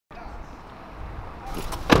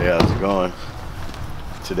Hey, how's it going?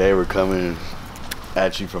 Today we're coming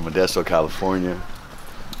at you from Modesto, California.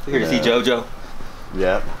 We're here to see JoJo.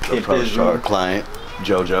 Yeah, approach our client,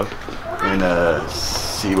 JoJo, and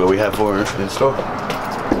see what we have for her in store.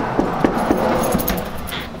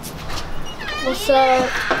 What's up?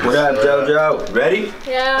 What up, JoJo? Ready?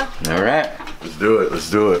 Yeah. All right. Let's do it. Let's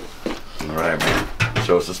do it. All right, man.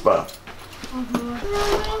 Show us the spot.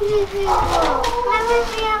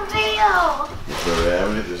 This is where we're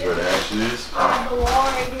having it. This is where the action is. The wall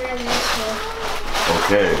right here and this one.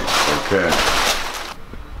 Okay. Okay.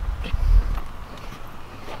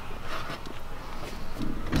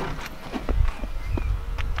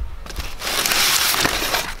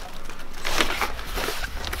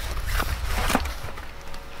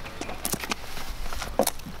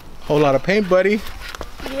 Whole lot of paint, buddy.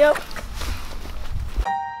 Yep.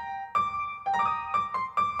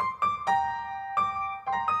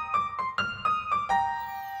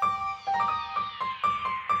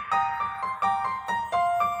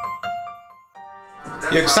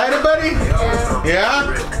 You excited, buddy? Yeah?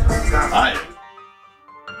 All right.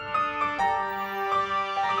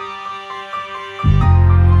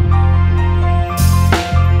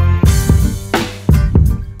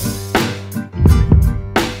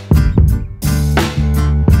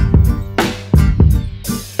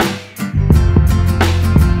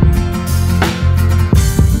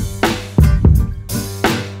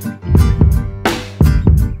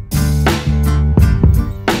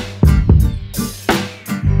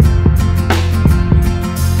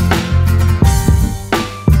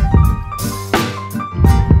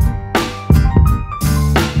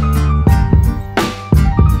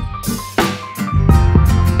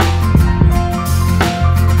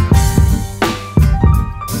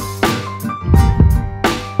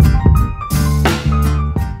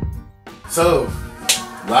 So,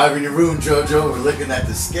 live in your room, JoJo, we're looking at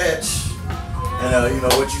the sketch. And, you know,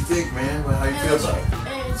 what you think, man? How you feel about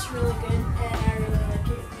it? It's really good, and I really like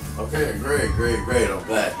it. Okay, great. I'm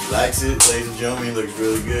glad he likes it, ladies and gentlemen. It looks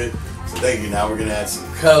really good. So thank you. Now we're going to add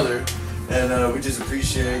some color. And we just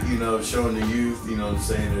appreciate, you know, showing the youth, you know what I'm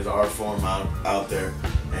saying, there's art form out there.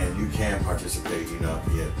 And you can participate, you know.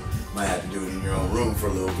 You might have to do it in your own room for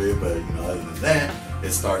a little bit. But, you know, other than that,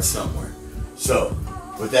 it starts somewhere. So,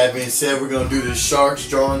 with that being said, we're going to do this sharks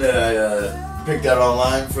drawing that I picked out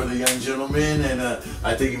online for the young gentleman, and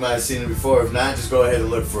I think you might have seen it before. If not, just go ahead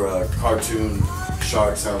and look for cartoon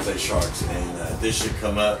sharks, San Jose Sharks, and this should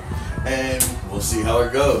come up, and we'll see how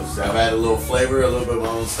it goes. I've added a little flavor, a little bit of my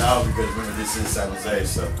own style, because remember, this is San Jose,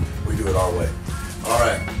 so we do it our way. All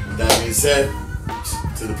right, with that being said,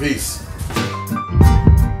 to the piece.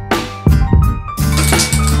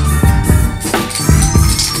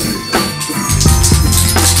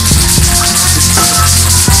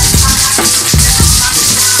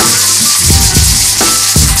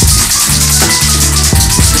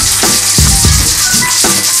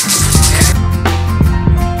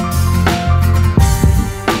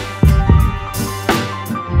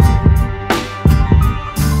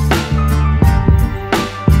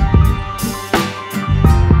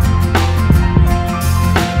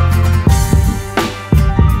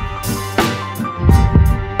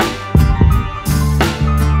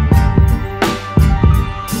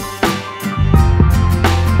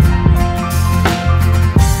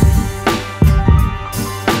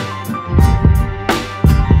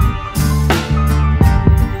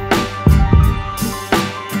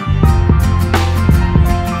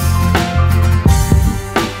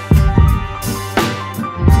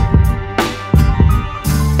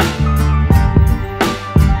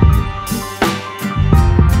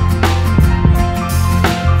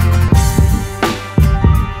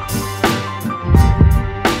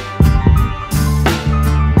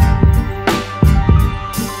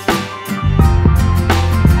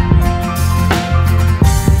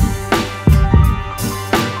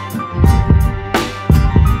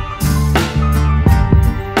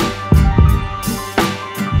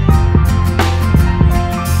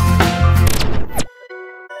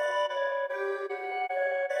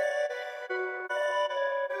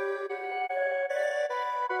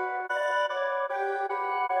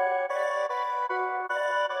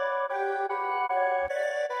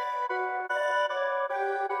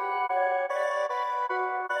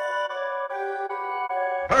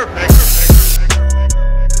 Perfect.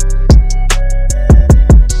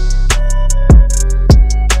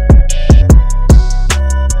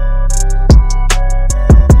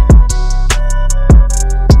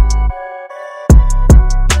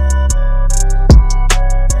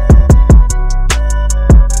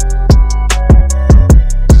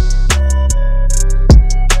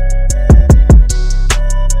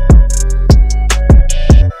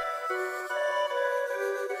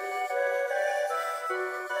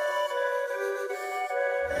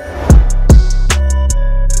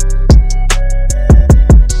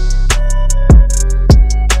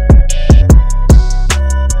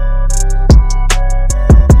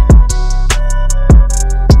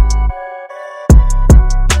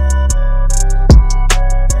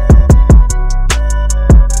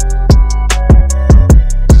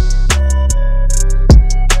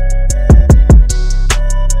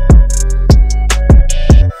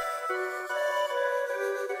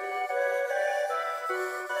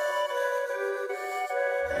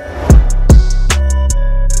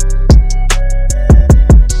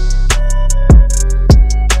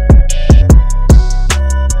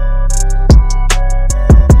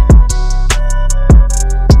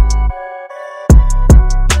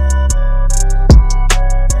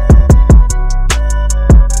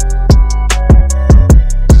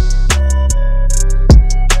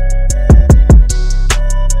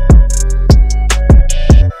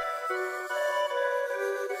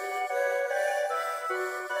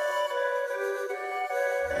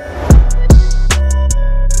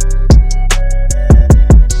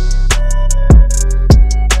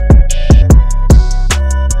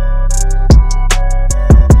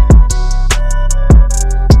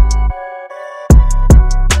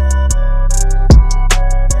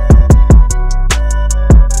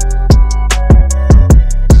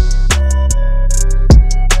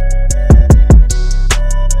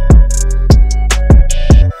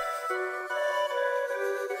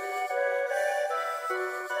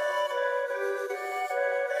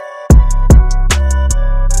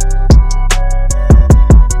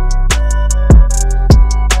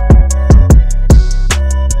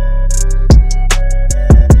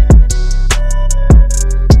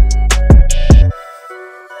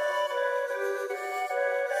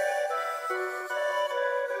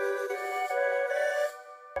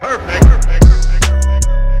 Perfect.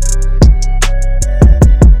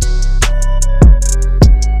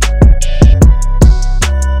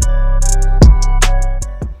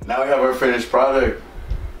 Now we have our finished product,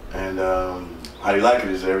 and how do you like it?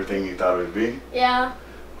 Is it everything you thought it would be? Yeah.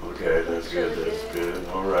 Okay, that's good. Really That's good. good.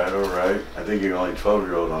 All right, all right. I think you're the only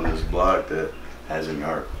 12-year-old on this block that has any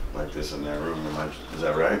art like this in their room. Is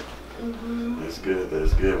that right? Mhm. That's good.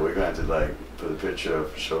 That's good. We're going to have to like put a picture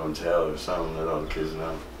of show and tell or something, let all the kids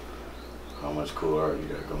know how much cool art you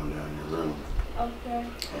got going down in your room. Okay.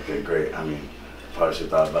 Okay, great. I mean, probably should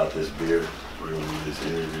have thought about this beer during this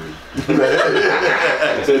interview.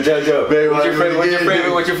 So JoJo, Baby,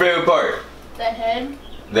 what's your favorite part? The head.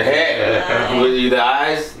 The head. With you, the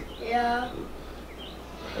eyes. Yeah.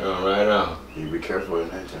 Oh, right on. You be careful in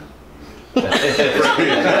that time.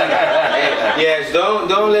 Yes, don't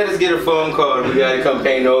let us get a phone call. We gotta come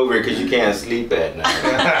paint over because you can't sleep at night.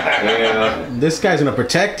 You know? This guy's gonna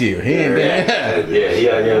protect you. He ain't Yeah, he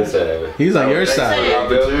on your side. He's on your Thanks for side. the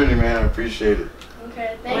opportunity, man. I appreciate it.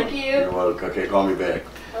 Okay. Thank You're you. welcome. Okay, call me back.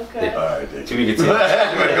 Okay. All right, thank To you. be continued.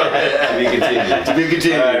 To be continued. To be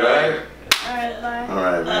continued, All right? Alright. Bye. All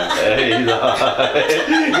right, man. Hey, You know, I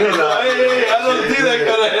don't do that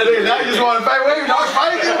kind of Niggas, I just want to fight. Wait, dog,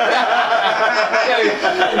 fight you.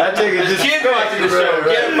 I take it just Kids watching the show.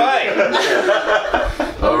 Get a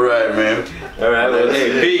fight. All right, man. All right, well,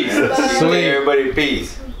 hey, peace. Bye. Sweet. Everybody,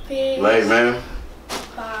 peace. Peace. Late, man.